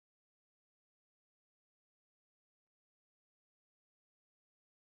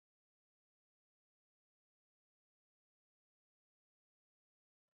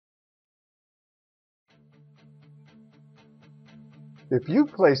If you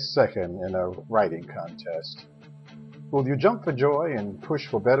place second in a writing contest, will you jump for joy and push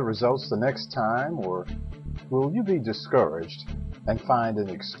for better results the next time, or will you be discouraged and find an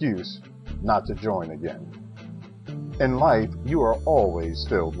excuse not to join again? In life, you are always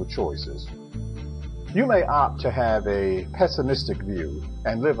filled with choices. You may opt to have a pessimistic view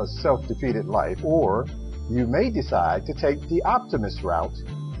and live a self-defeated life, or you may decide to take the optimist route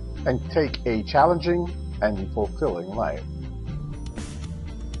and take a challenging and fulfilling life.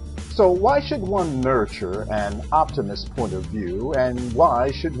 So why should one nurture an optimist point of view, and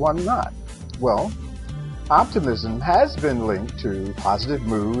why should one not? Well, optimism has been linked to positive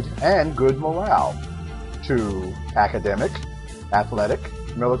mood and good morale, to academic, athletic,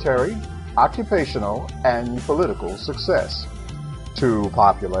 military, occupational, and political success, to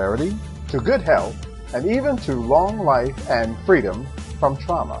popularity, to good health, and even to long life and freedom from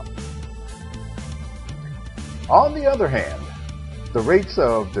trauma. On the other hand, the rates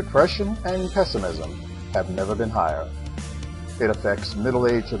of depression and pessimism have never been higher. It affects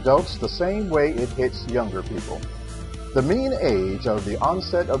middle-aged adults the same way it hits younger people. The mean age of the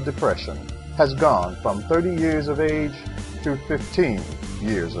onset of depression has gone from 30 years of age to 15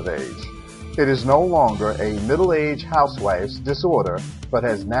 years of age. It is no longer a middle-aged housewife's disorder, but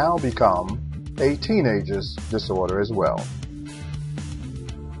has now become a teenager's disorder as well.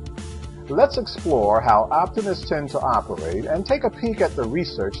 Let's explore how optimists tend to operate and take a peek at the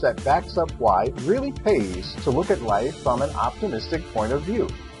research that backs up why it really pays to look at life from an optimistic point of view.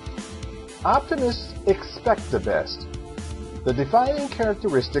 Optimists expect the best. The defining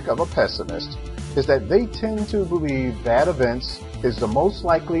characteristic of a pessimist is that they tend to believe bad events is the most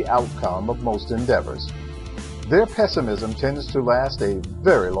likely outcome of most endeavors. Their pessimism tends to last a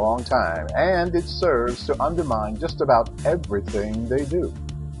very long time, and it serves to undermine just about everything they do.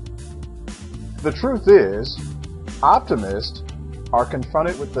 The truth is, optimists are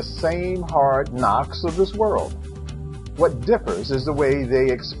confronted with the same hard knocks of this world. What differs is the way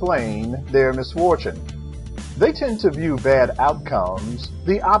they explain their misfortune. They tend to view bad outcomes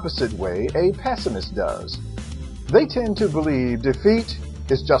the opposite way a pessimist does. They tend to believe defeat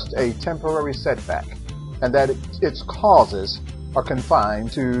is just a temporary setback, and that its causes are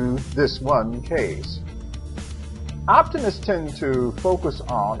confined to this one case. Optimists tend to focus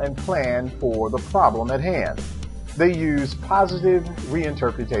on and plan for the problem at hand. They use positive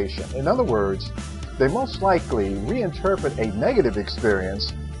reinterpretation. In other words, they most likely reinterpret a negative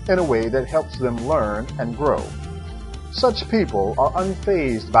experience in a way that helps them learn and grow. Such people are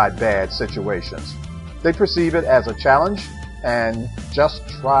unfazed by bad situations. They perceive it as a challenge and just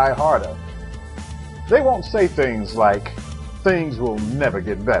try harder. They won't say things like, "Things will never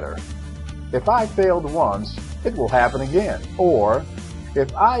get better." "If I failed once, it will happen again." Or,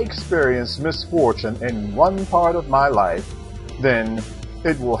 "If I experience misfortune in one part of my life, then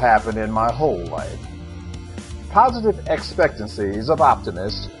it will happen in my whole life." Positive expectancies of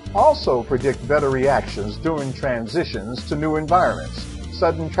optimists also predict better reactions during transitions to new environments,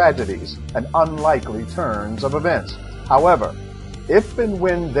 sudden tragedies, and unlikely turns of events. However, if and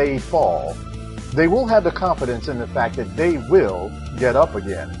when they fall, they will have the confidence in the fact that they will get up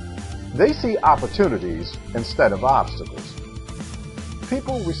again. They see opportunities instead of obstacles.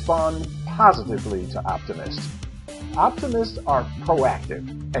 People respond positively to optimists. Optimists are proactive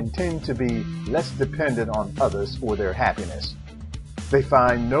and tend to be less dependent on others for their happiness. They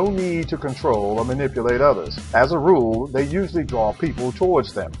find no need to control or manipulate others. As a rule, they usually draw people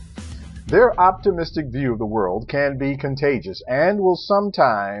towards them. Their optimistic view of the world can be contagious and will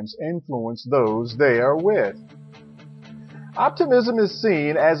sometimes influence those they are with. Optimism is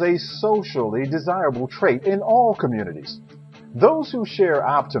seen as a socially desirable trait in all communities. Those who share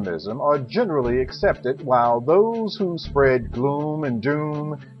optimism are generally accepted, while those who spread gloom and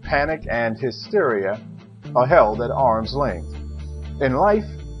doom, panic and hysteria are held at arm's length. In life,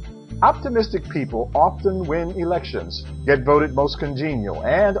 optimistic people often win elections, get voted most congenial,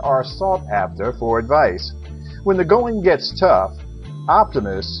 and are sought after for advice. When the going gets tough,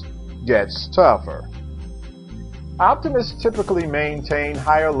 optimists gets tougher. Optimists typically maintain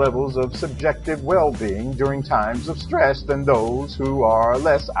higher levels of subjective well-being during times of stress than those who are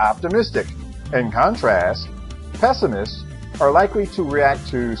less optimistic. In contrast, pessimists are likely to react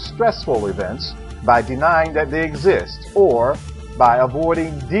to stressful events by denying that they exist or by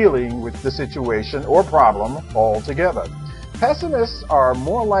avoiding dealing with the situation or problem altogether. Pessimists are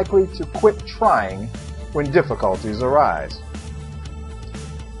more likely to quit trying when difficulties arise.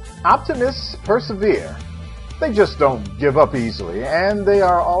 Optimists persevere. They just don't give up easily, and they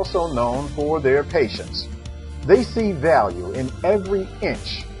are also known for their patience. They see value in every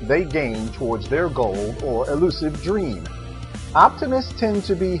inch they gain towards their goal or elusive dream. Optimists tend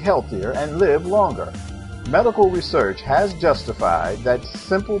to be healthier and live longer. Medical research has justified that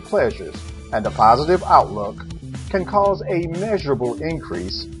simple pleasures and a positive outlook can cause a measurable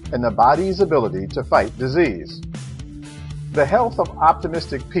increase in the body's ability to fight disease. The health of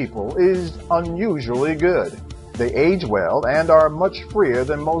optimistic people is unusually good. They age well and are much freer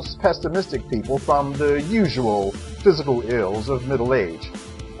than most pessimistic people from the usual physical ills of middle age.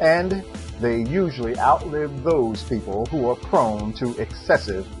 And they usually outlive those people who are prone to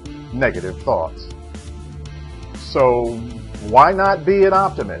excessive negative thoughts. So why not be an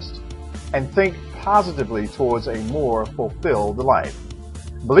optimist and think positively towards a more fulfilled life?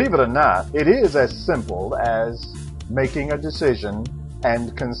 Believe it or not, it is as simple as making a decision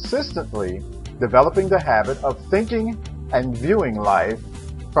and consistently developing the habit of thinking and viewing life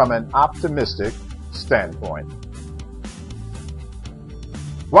from an optimistic standpoint.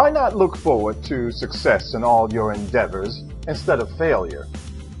 Why not look forward to success in all your endeavors instead of failure?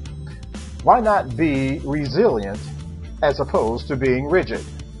 Why not be resilient as opposed to being rigid?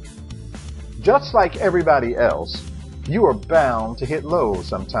 Just like everybody else, you are bound to hit lows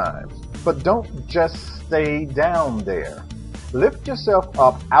sometimes, but don't just stay down there. Lift yourself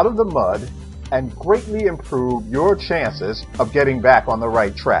up out of the mud and greatly improve your chances of getting back on the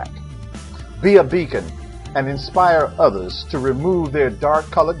right track. Be a beacon and inspire others to remove their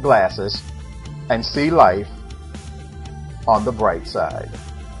dark-colored glasses and see life on the bright side.